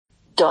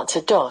...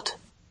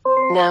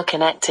 Now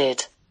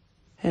connected.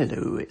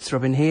 Hello, it's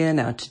Robin here.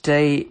 Now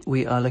today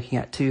we are looking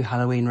at 2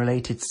 Halloween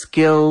related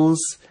skills.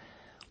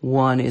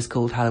 One is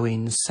called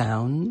Halloween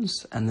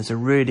sounds, and there's a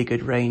really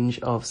good range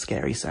of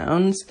scary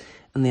sounds.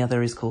 And the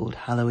other is called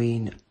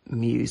Halloween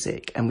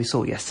music. And we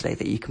saw yesterday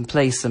that you can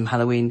play some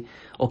Halloween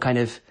or kind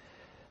of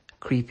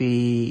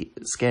creepy,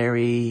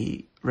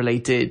 scary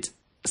related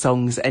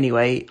songs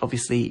anyway,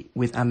 obviously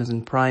with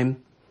Amazon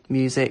Prime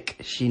Music.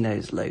 She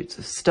knows loads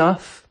of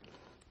stuff,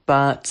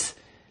 but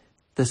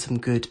there's some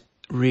good,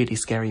 really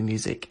scary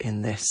music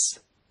in this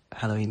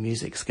Halloween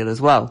music skill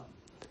as well.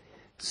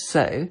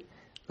 So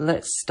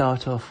let's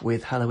start off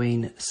with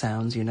Halloween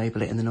sounds. You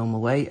enable it in the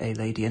normal way. A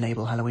lady,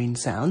 enable Halloween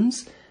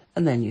sounds.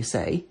 And then you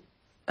say,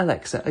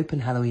 Alexa, open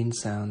Halloween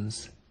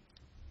sounds.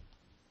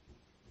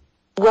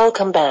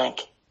 Welcome back.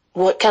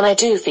 What can I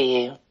do for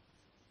you?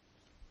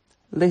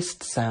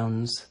 List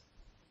sounds.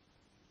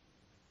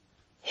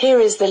 Here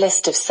is the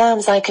list of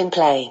sounds I can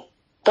play.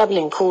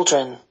 Bubbling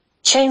cauldron,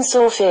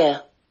 chainsaw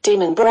fear,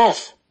 demon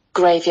breath,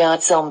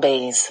 graveyard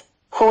zombies,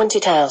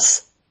 haunted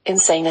house,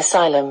 insane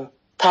asylum,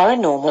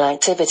 paranormal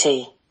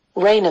activity,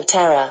 reign of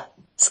terror,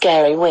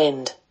 scary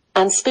wind,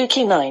 and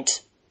spooky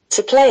night.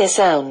 To play a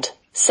sound,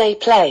 say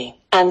play,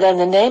 and then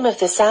the name of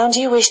the sound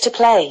you wish to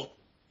play.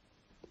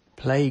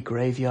 Play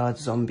graveyard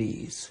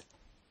zombies.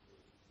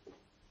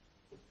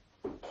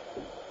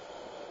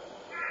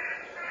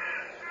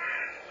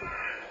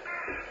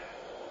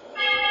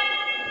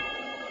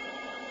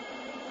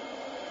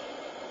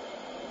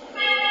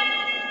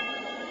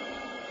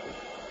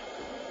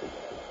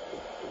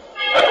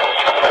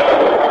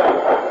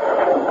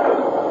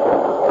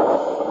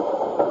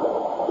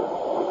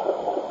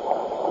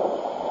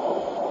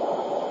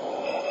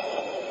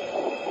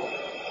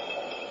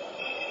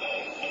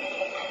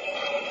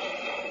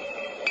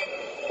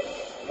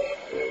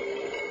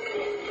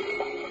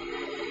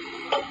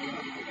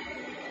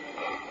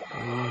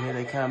 Oh, here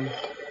they come.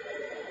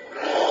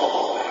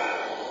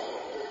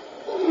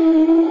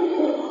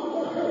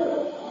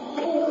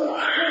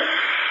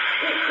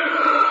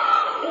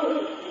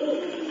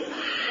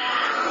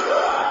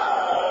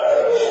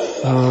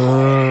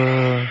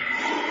 Oh,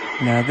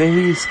 now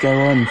these go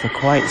on for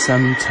quite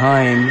some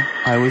time.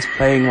 I was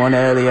playing one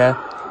earlier.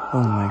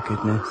 Oh my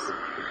goodness.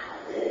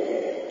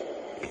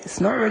 It's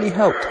not really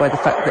helped by the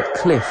fact that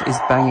Cliff is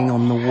banging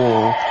on the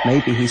wall.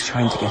 Maybe he's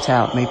trying to get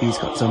out. Maybe he's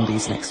got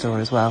zombies next door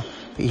as well.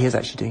 But he is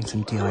actually doing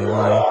some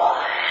DIY.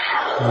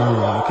 Oh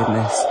my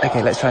goodness.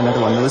 Okay, let's try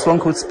another one. There was one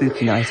called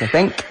Spooky Night, I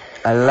think.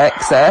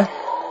 Alexa,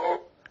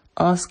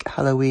 ask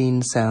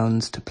Halloween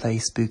sounds to play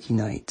Spooky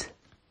Night.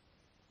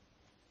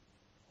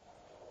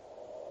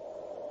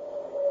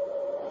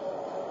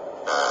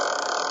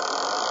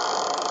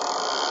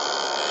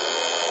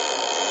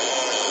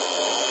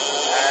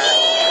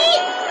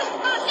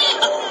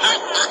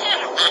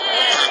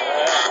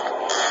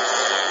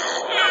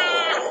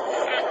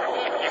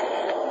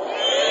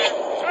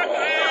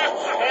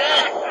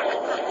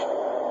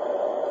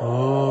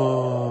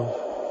 Oh.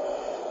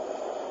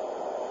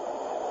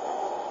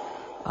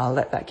 I'll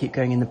let that keep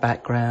going in the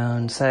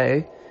background.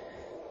 So,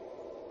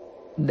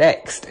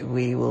 next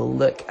we will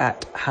look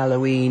at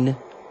Halloween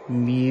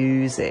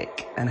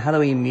music. And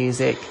Halloween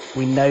music,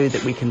 we know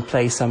that we can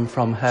play some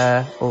from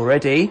her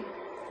already.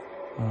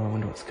 Oh, I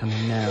wonder what's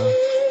coming now.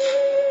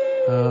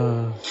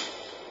 Oh.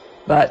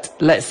 But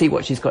let's see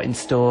what she's got in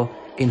store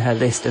in her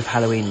list of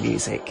Halloween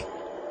music.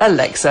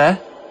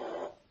 Alexa,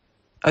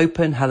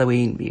 open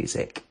Halloween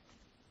music.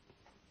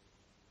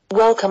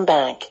 Welcome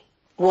back.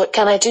 What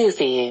can I do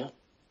for you?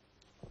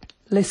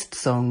 List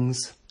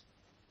songs.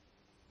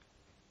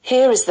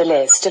 Here is the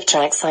list of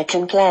tracks I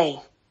can play.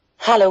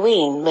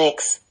 Halloween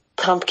mix,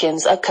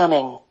 pumpkins are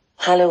coming,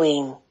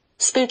 Halloween,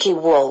 spooky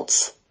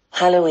waltz,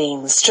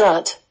 Halloween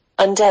strut,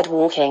 undead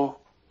walking,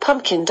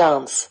 pumpkin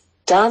dance,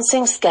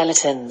 dancing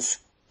skeletons,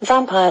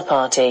 vampire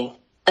party,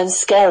 and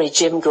scary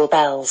jingle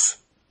bells.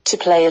 To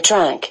play a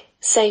track,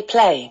 say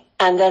play,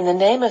 and then the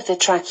name of the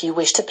track you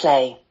wish to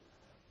play.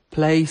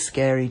 Play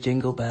Scary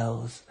Jingle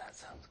Bells. That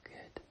sounds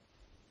good.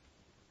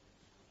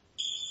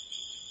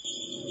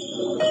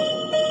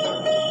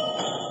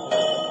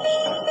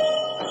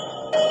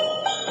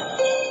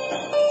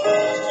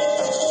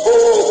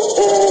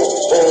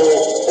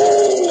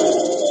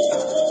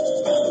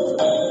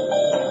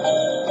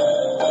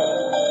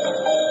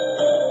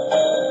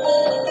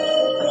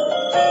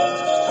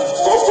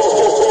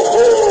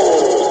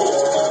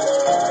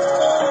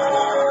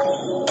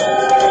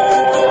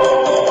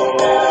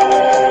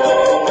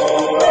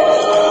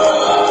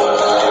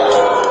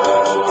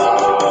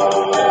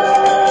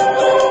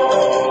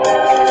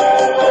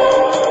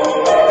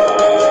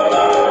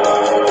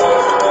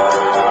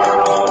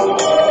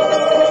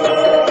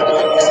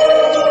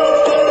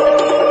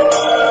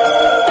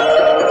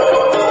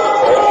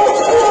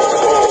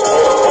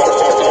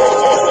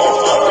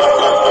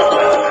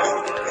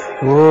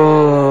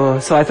 Whoa,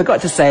 so I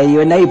forgot to say you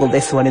enable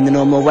this one in the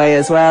normal way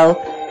as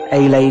well.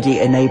 A lady,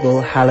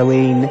 enable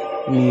Halloween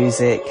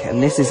music.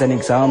 And this is an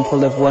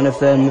example of one of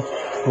them.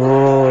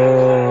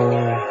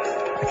 Whoa.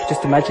 I could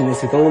just imagine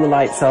this with all the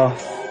lights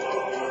off.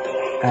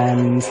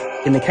 And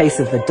in the case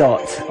of the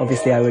dot,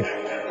 obviously I would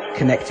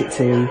connect it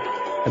to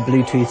a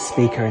Bluetooth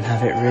speaker and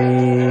have it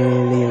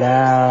really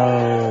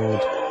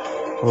loud.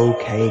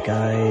 Okay,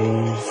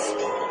 guys,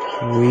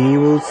 we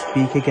will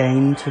speak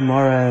again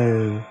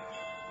tomorrow,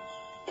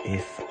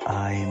 if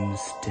I'm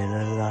still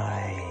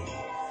alive.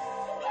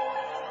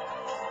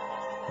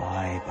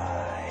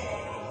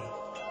 Bye-bye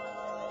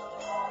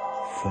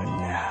for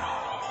now.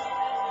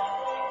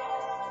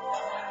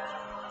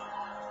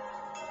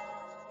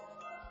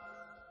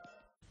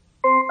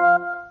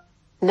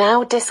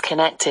 Now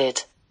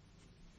disconnected.